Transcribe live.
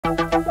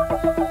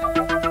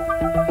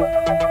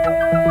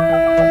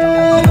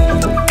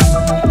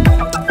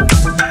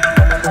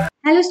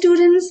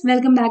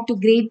welcome back to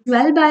grade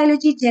 12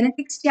 biology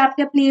genetics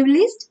chapter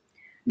playlist.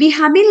 We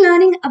have been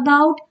learning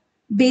about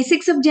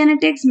basics of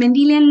genetics,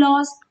 Mendelian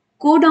laws,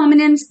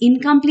 codominance,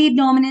 incomplete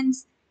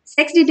dominance,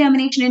 sex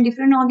determination in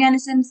different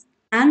organisms,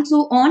 and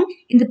so on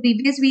in the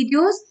previous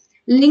videos.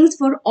 Links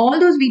for all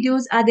those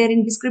videos are there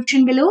in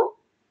description below.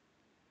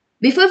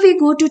 Before we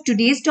go to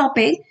today's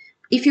topic,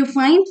 if you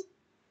find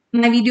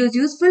my videos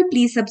useful,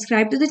 please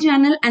subscribe to the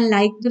channel and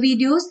like the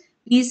videos.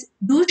 Please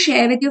do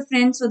share with your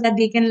friends so that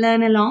they can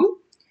learn along.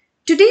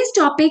 Today's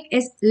topic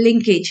is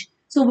linkage.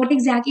 So what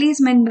exactly is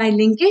meant by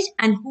linkage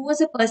and who was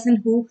a person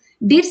who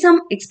did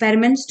some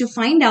experiments to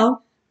find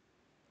out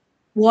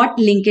what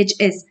linkage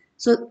is.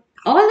 So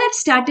all that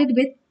started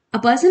with a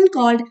person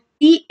called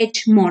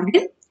P.H.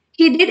 Morgan.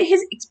 He did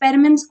his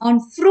experiments on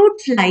fruit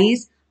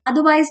flies,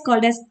 otherwise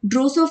called as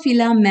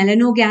Drosophila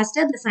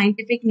melanogaster, the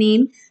scientific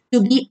name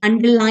to be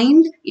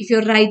underlined if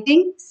you're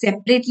writing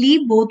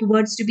separately, both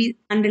words to be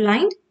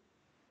underlined.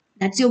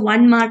 That's your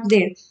 1 mark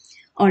there.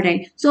 All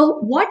right. So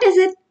what is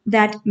it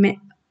that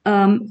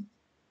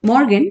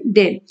Morgan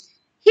did?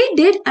 He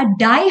did a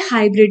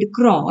dihybrid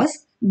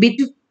cross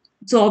between.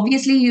 So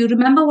obviously you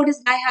remember what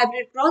is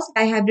dihybrid cross?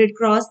 Dihybrid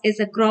cross is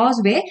a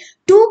cross where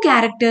two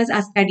characters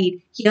are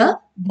studied. Here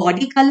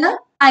body color,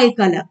 eye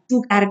color.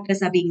 Two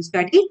characters are being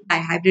studied.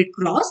 Dihybrid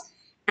cross.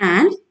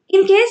 And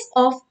in case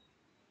of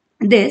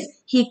this,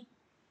 he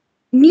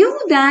knew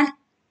that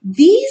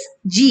these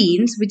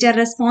genes which are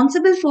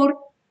responsible for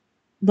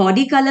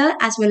body color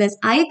as well as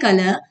eye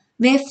color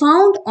were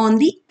found on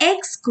the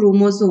X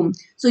chromosome.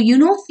 So you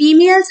know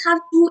females have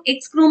 2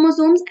 X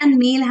chromosomes and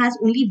male has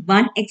only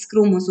 1 X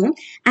chromosome,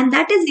 and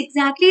that is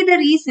exactly the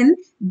reason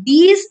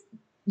these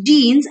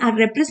genes are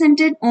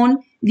represented on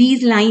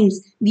these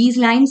lines. These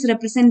lines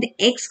represent the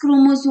X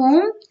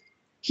chromosome.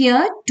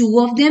 Here 2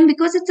 of them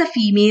because it's a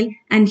female,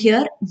 and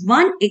here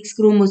 1 X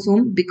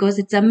chromosome because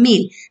it's a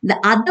male. The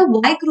other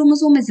Y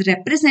chromosome is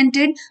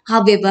represented,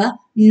 however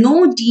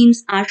no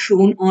genes are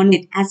shown on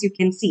it, as you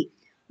can see.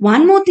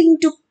 One more thing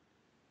to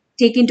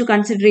take into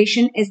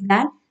consideration is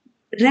that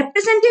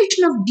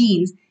representation of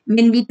genes,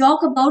 when we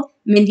talk about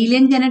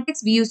Mendelian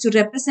genetics, we used to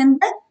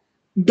represent the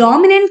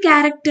dominant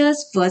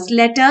character's first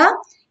letter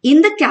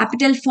in the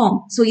capital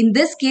form. So in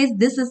this case,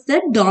 this is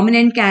the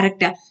dominant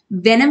character.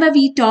 Whenever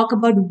we talk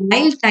about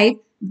wild type,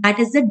 that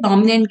is the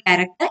dominant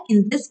character.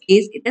 In this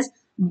case, it is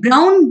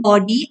brown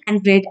body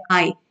and red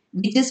eye,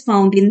 which is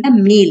found in the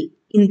male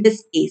in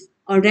this case.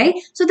 Alright,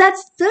 so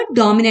that's the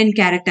dominant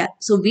character.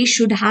 So we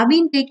should have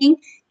been taking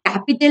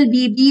capital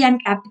BB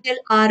and capital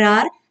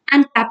RR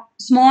and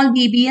small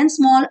bb and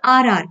small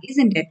rr,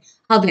 isn't it?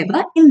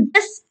 However, in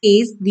this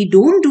case, we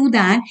don't do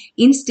that.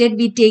 Instead,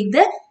 we take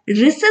the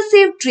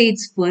recessive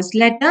traits first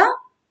letter,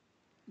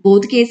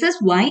 both cases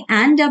Y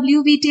and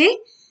W we take,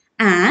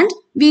 and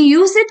we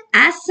use it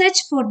as such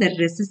for the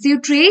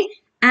recessive trait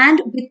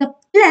and with a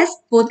plus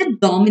for the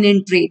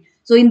dominant trait.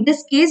 So in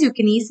this case, you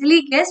can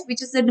easily guess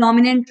which is the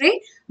dominant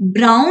trait.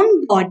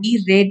 Brown body,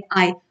 red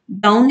eye.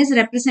 Brown is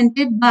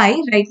represented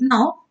by right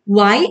now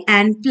Y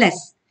and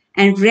plus,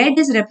 and red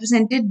is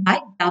represented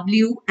by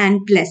W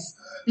and plus.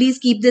 Please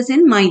keep this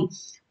in mind.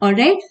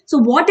 Alright. So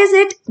what is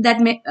it that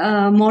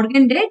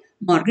Morgan did?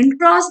 Morgan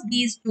crossed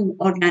these two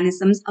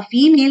organisms, a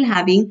female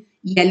having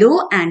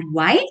yellow and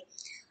white,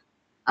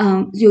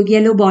 so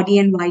yellow body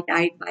and white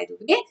eyed by the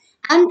way,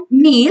 and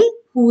male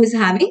who is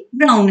having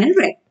brown and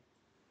red.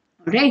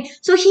 Alright,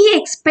 so he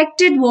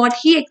expected what?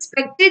 He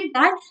expected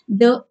that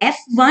the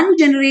F1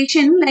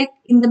 generation, like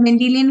in the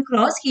Mendelian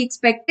cross, he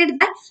expected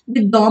that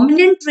the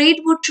dominant trait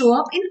would show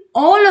up in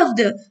all of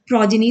the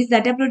progenies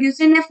that are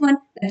produced in F1.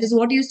 That is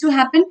what used to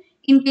happen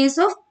in case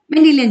of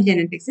Mendelian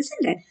genetics,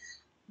 isn't it?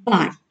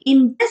 But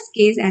in this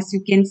case, as you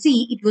can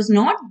see, it was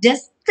not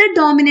just the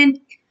dominant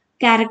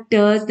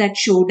characters that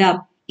showed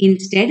up.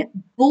 Instead,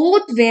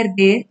 both were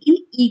there in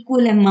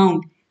equal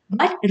amount,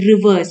 but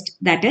reversed.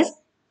 That is,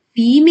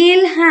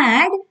 female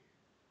had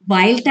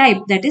wild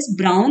type, that is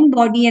brown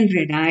body and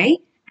red eye,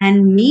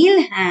 and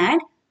male had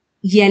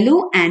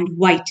yellow and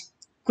white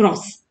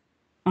cross.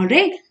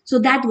 Alright, so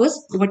that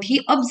was what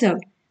he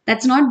observed.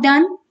 That's not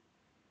done.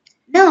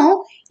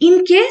 Now,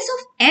 in case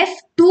of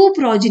F2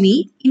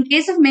 progeny, in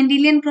case of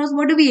Mendelian cross,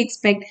 what do we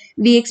expect?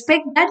 We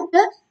expect that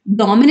the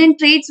dominant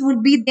traits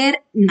would be there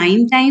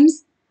 9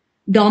 times,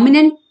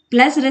 dominant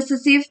plus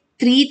recessive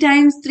 3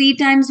 times, 3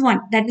 times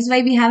 1. That is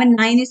why we have a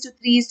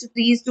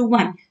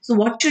 9:3:3:1. So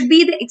what should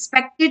be the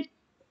expected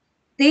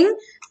thing?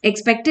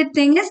 Expected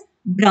thing is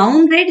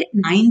brown red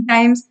 9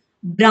 times,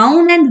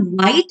 brown and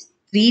white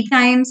 3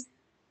 times,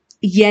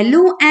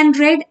 yellow and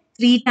red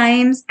 3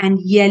 times, and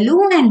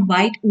yellow and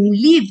white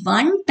only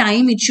 1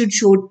 time it should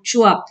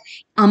show up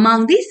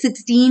among the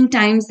 16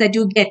 times that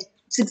you get,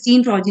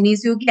 16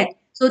 progenies you get.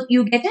 So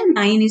you get a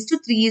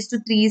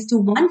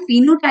 9:3:3:1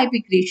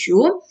 phenotypic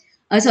ratio.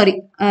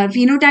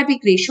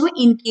 Phenotypic ratio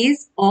in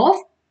case of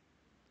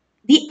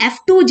the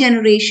F2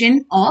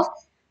 generation of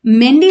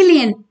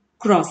Mendelian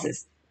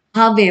crosses.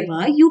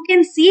 However, you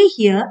can see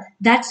here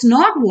that's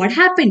not what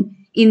happened.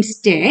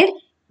 Instead,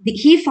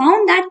 he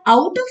found that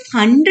out of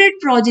 100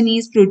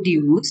 progenies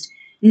produced,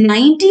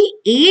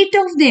 98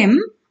 of them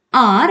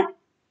are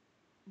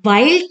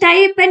wild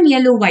type and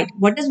yellow white.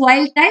 What is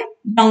wild type?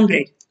 Brown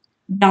red.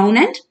 Brown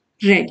and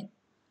red.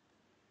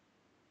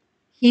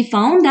 He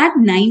found that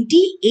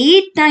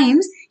 98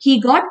 times he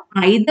got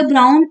either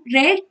brown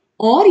red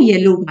or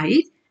yellow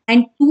white,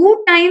 and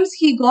 2 times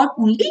he got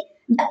only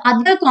the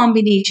other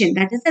combination,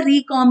 that is the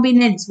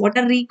recombinants. What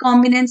are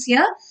recombinants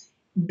here?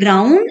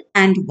 Brown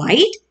and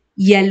white,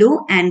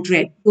 yellow and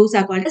red. Those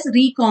are called as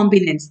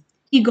recombinants.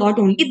 He got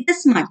only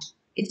this much.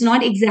 It's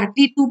not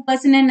exactly 2%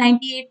 and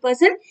 98%.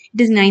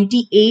 It is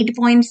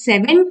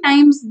 98.7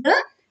 times the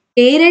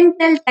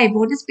parental type.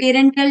 What is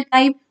parental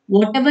type?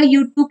 Whatever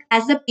you took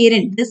as a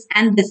parent, this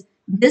and this.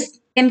 This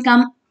can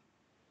come,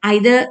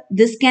 either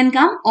this can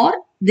come or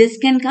this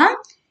can come.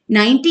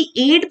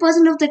 98%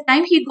 of the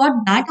time he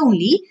got that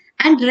only,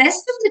 and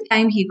rest of the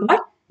time he got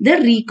the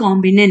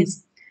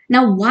recombinants.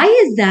 Now, why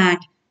is that?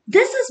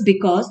 This is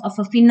because of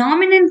a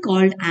phenomenon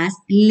called as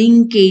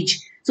linkage.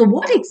 So,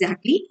 what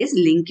exactly is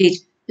linkage?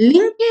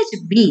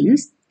 Linkage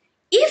means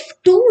if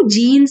two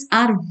genes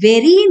are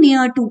very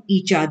near to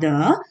each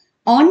other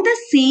on the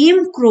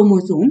same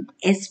chromosome,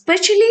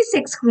 especially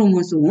sex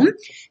chromosome,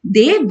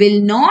 they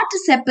will not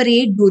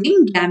separate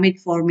during gamete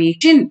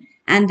formation,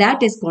 and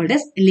that is called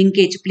as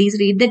linkage. Please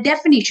read the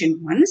definition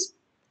once.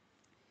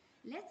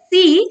 Let's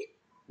see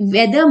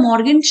whether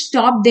Morgan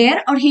stopped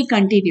there or he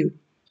continued.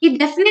 He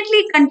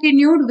definitely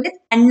continued with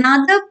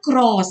another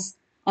cross,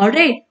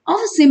 alright, of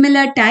a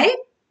similar type,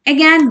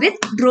 again with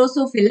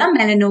Drosophila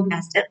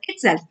melanogaster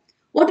itself.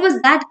 What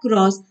was that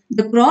cross?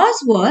 The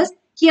cross was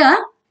here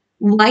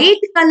white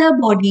color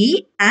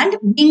body and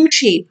wing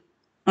shape.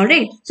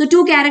 Alright, so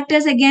 2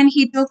 characters again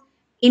he took.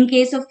 In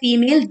case of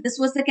female, this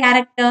was the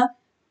character,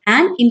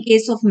 and in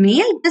case of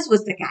male, this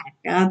was the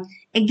character.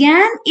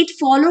 Again, it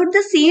followed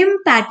the same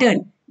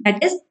pattern.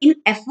 That is, in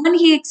F1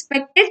 he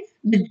expected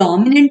the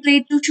dominant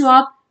trait to show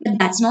up, but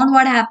that's not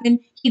what happened.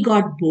 He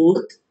got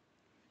both.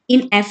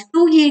 In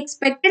F2 he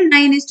expected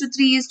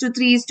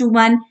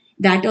 9:3:3:1.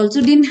 That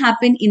also didn't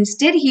happen.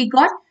 Instead, he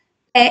got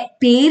a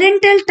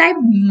parental type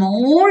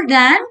more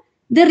than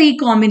the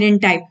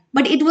recombinant type.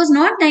 But it was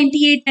not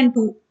 98 and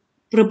 2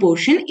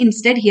 proportion.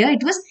 Instead, here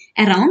it was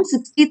around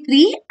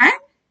 63 and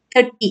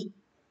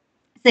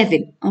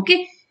 37.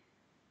 Okay.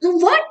 So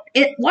what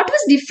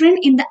was different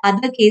in the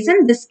other case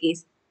and this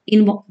case?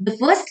 In the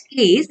first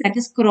case, that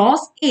is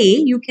cross A,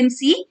 you can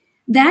see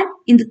that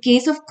in the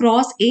case of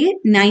cross A,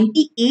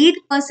 98%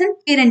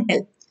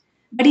 parental.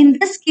 But in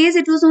this case,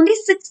 it was only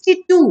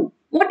 62.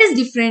 What is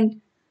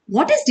different?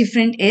 What is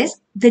different is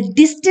the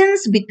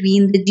distance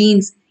between the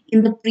genes.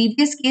 In the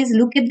previous case,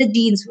 look at the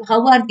genes.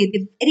 How are they?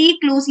 They're very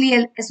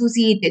closely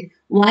associated.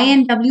 Y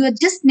and W are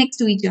just next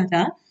to each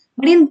other.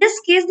 But in this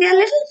case, they are a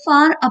little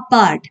far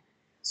apart.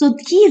 So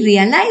he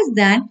realized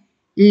that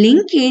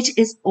linkage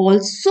is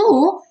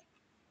also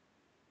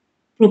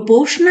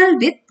proportional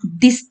with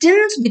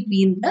distance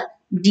between the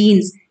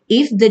genes.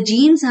 If the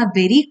genes are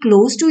very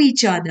close to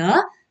each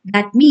other,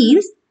 that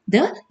means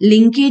the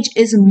linkage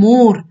is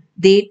more.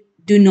 They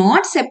do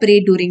not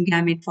separate during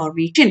gamete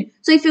formation.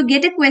 So if you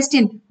get a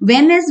question,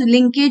 when is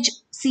linkage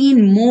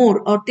seen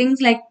more, or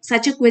things like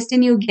such a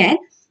question you get,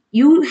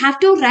 you have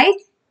to write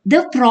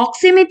the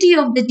proximity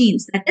of the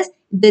genes. That is,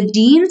 the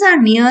genes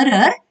are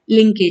nearer,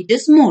 linkage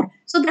is more.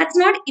 So that's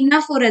not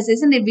enough for us,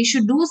 isn't it? We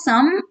should do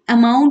some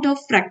amount of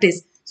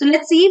practice. So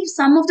let's see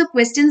some of the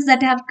questions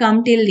that have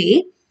come till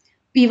date.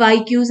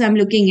 PYQs I'm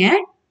looking at.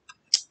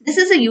 This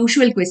is a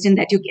usual question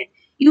that you get.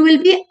 You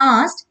will be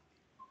asked,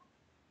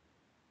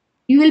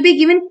 you will be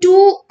given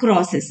 2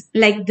 crosses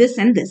like this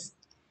and this.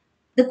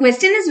 The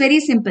question is very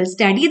simple.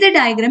 Study the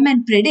diagram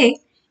and predict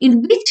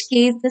in which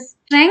case the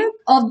strength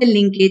of the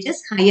linkage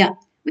is higher.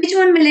 Which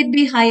one will it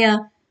be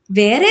higher?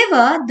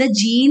 Wherever the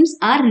genes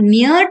are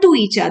near to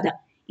each other.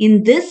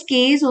 In this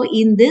case or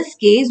in this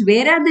case,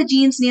 where are the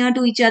genes near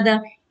to each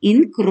other?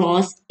 In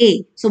cross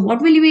A. So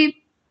what will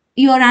be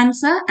your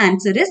answer?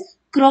 Answer is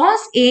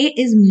cross A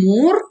is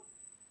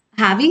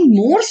having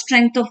more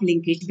strength of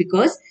linkage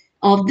because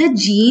of the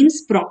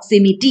genes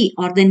proximity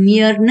or the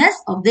nearness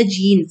of the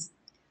genes.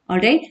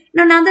 Alright.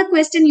 Now another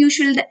question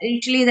usually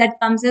that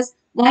comes is,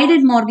 why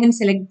did Morgan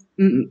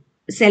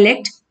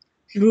select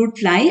fruit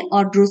fly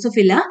or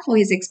Drosophila for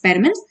his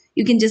experiments?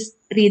 You can just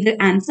read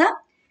the answer.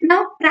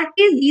 Now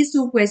practice these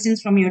 2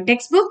 questions from your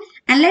textbook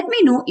and let me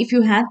know if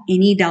you have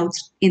any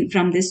doubts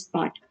from this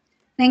part.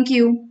 Thank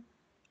you.